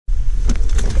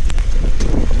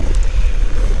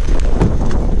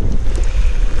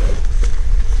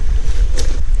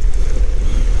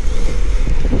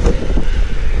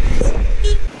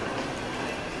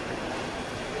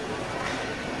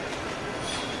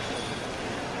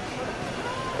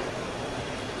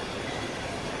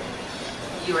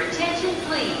Your attention,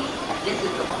 please. This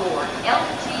is the Ford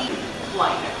LT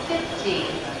Flight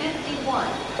 1551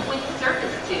 with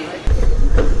service to...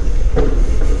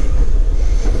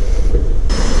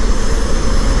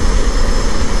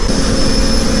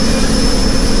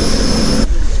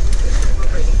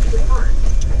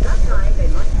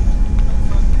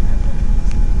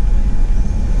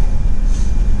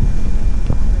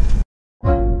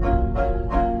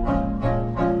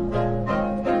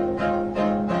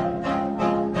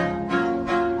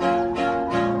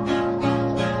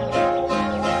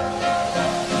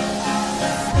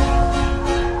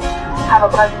 Have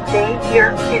a pleasant day here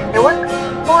in Newark.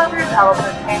 Foreigners,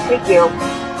 Elephant, and take you.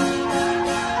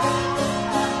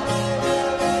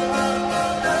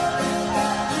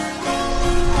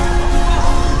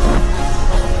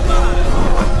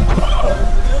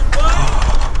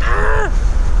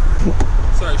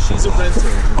 Sorry, she's a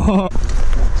renter.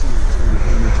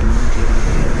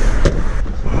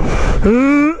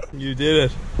 You did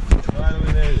it.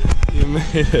 Finally made it. You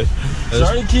made it.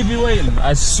 Sorry to keep you waiting.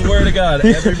 I swear to God,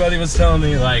 everybody was telling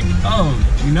me like, oh,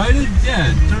 United?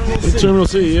 Yeah, Terminal C. Terminal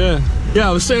C, yeah. Yeah,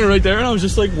 I was standing right there and I was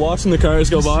just like watching the cars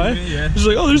go by. Yeah. Just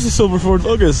like, oh, there's a silver Ford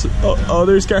Focus. Oh,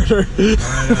 there's Carter.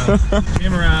 I know.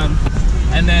 Came around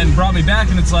and then brought me back,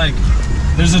 and it's like,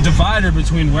 there's a divider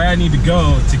between where I need to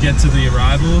go to get to the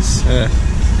arrivals. Yeah.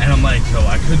 And I'm like, oh,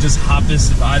 I could just hop this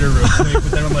divider real quick,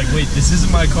 but then I'm like, wait, this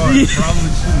isn't my car. I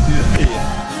probably shouldn't do that.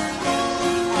 Yeah.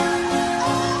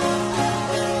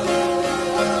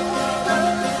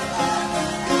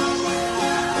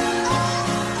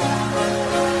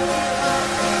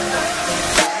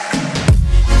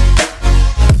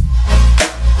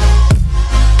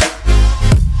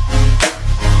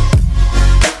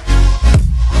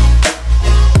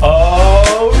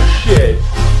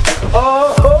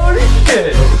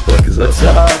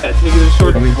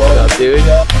 What up, dude?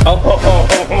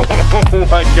 Oh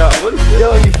my god.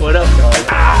 What up, dog?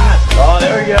 Ah! Oh,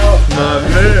 there we go. My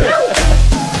man.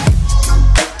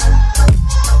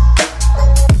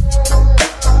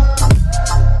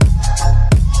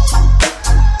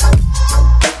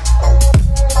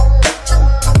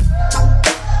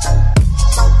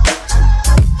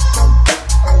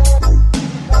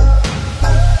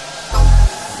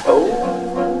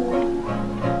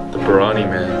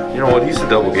 Man, you know what? He's a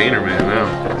double gainer man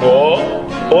now. Oh,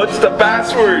 what's the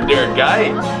password there,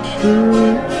 guy?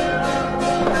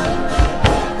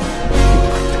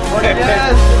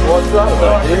 What's up,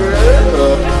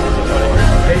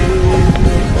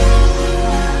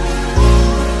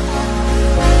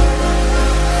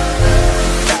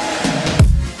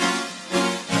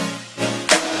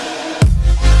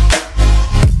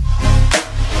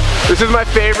 This is my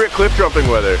favorite cliff jumping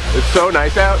weather. It's so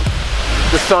nice out.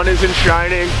 The sun isn't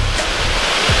shining.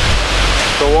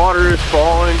 The water is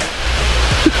falling.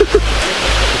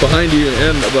 Behind you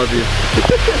and above you.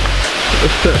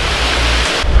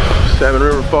 Salmon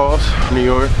River Falls, New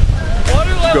York.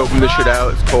 Scoping this shit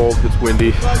out. It's cold, it's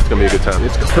windy. It's gonna be a good time.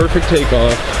 It's perfect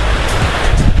takeoff.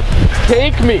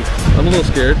 Take me! I'm a little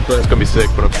scared, but It's gonna be sick,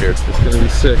 but I'm scared. it's gonna be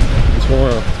sick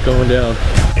tomorrow. It's going down.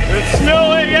 It's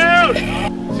snowing out!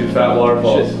 2 fat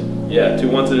waterfalls. Yeah, 2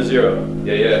 1s and a 0.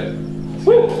 Yeah, yeah.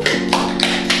 Woo!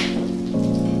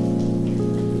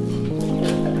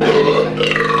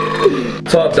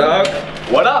 What's up, dog?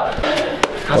 What up?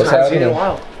 What's happening?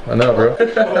 I know, bro.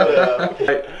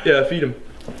 Yeah, feed him.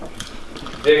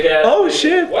 Yeah. Oh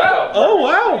shit! Wow! Oh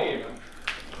wow!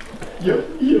 You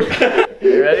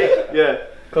ready? Yeah.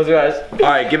 Close your eyes. All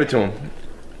right, give it to him.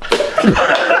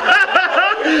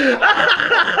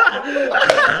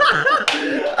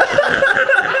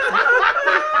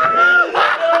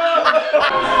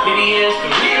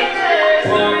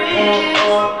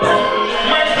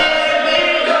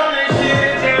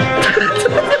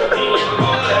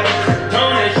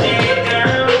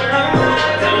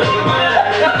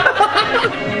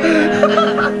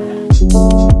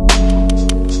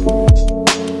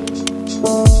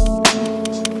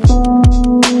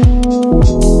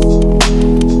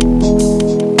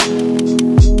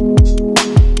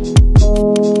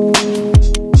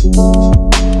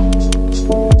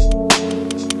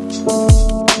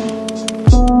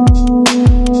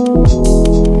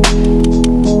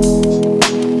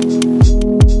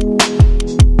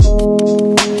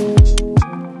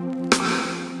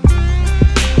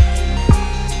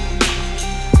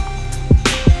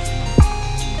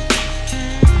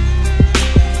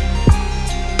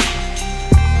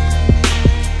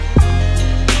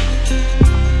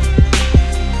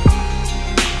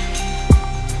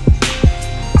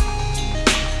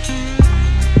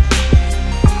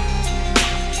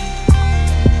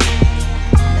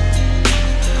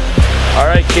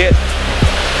 kid.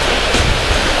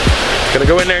 Gonna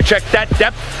go in there and check that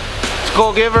depth. Let's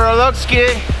go give her a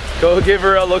look-ski. Go give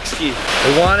her a look-ski.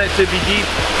 We want it to be deep.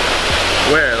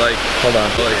 Where? Like, hold on.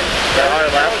 Like, Our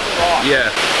left?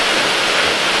 yeah.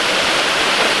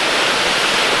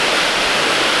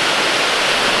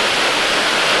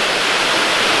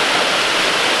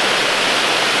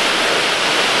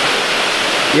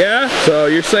 Yeah? So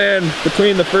you're saying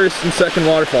between the first and second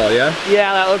waterfall, yeah?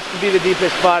 Yeah, that looks to be the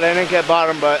deepest spot. I didn't get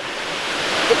bottom, but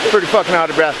pretty fucking out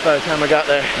of breath by the time I got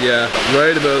there. Yeah,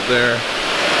 right about there.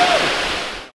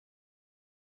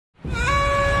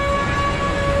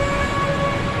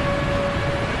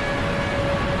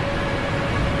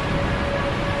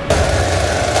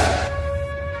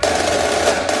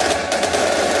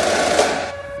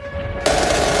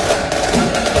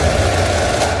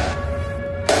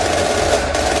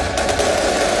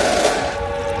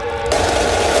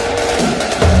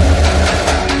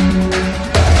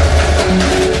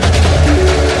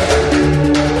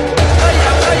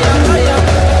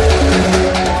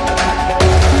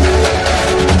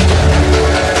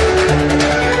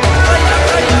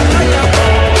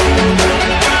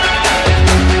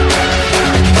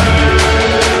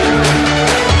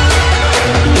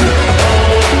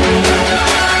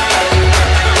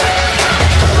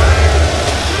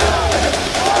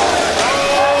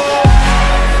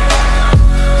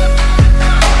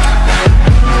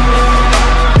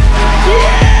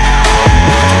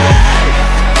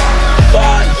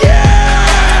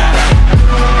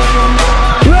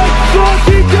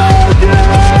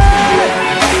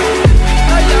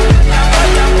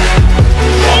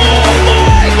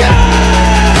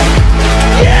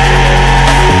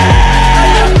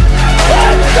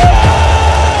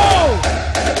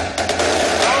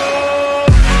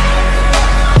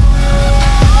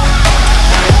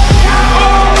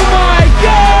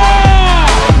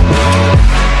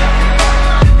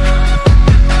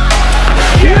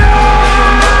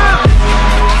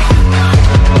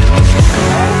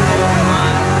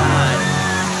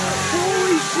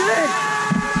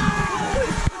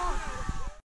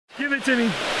 Give it to me.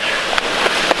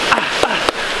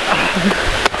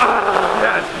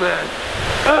 Yes, man.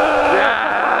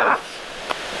 Yes.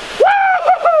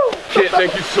 Woo! Kid,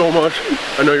 thank you so much.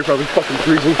 I know you're probably fucking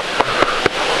freezing.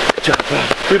 Good job, man.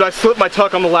 Dude, I slipped my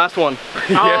tuck on the last one.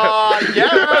 Yeah,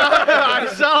 I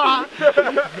saw.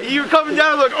 You were coming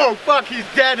down like, oh fuck, he's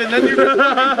dead, and then you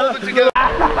pulled it together.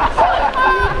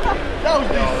 That was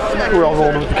sick. We're all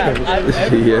rolling with the cameras.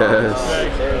 Yes.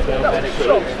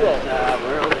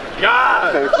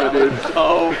 God!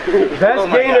 Oh.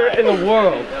 Best gainer in the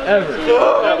world, ever.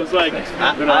 That was like...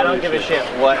 I don't give a shit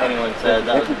what anyone says,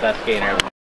 that was the best gainer ever.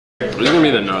 This is gonna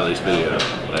be the gnarliest video.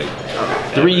 Like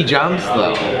 3 jumps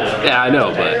though. yeah, I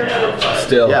know, but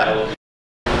Still. Yeah.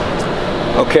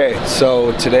 Okay,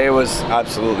 so today was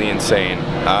absolutely insane.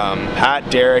 Pat,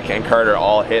 Derek, and Carter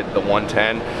all hit the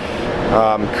 110.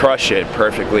 Crushed it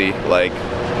perfectly, like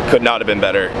could not have been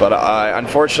better. But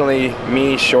unfortunately,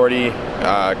 me, Shorty,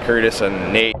 Curtis,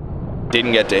 and Nate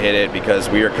didn't get to hit it because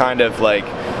we were kind of like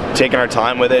taking our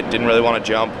time with it, didn't really want to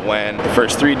jump when the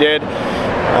first 3 did.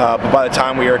 But by the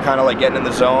time we were kind of like getting in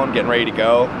the zone, getting ready to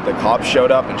go, the cops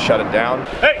showed up and shut it down.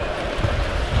 Hey!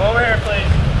 Come over here, please.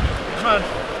 Come on.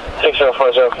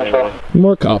 6040 control.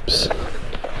 More cops.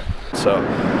 So,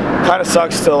 kind of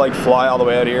sucks to like fly all the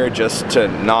way out here just to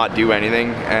not do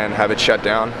anything and have it shut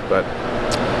down. But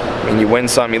I mean, you win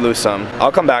some, you lose some.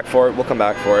 I'll come back for it. We'll come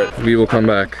back for it. We will come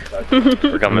back.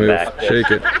 We're coming back.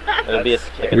 Shake it. It'll be a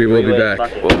We will be back.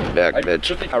 We'll be back, bitch.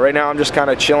 Right now, I'm just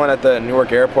kind of chilling at the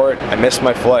Newark airport. I missed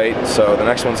my flight, so the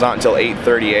next one's not until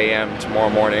 8:30 a.m. tomorrow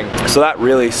morning. So that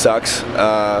really sucks.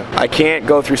 I can't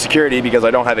go through security because I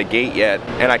don't have a gate yet,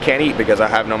 and I can't eat because I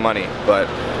have no money. But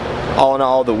all in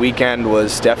all, the weekend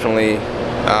was definitely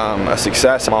a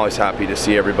success. I'm always happy to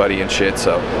see everybody and shit,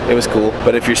 so it was cool.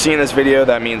 But if you're seeing this video,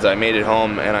 that means I made it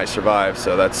home and I survived,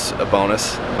 so that's a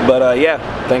bonus. But yeah,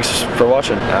 thanks for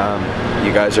watching.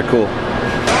 You guys are cool.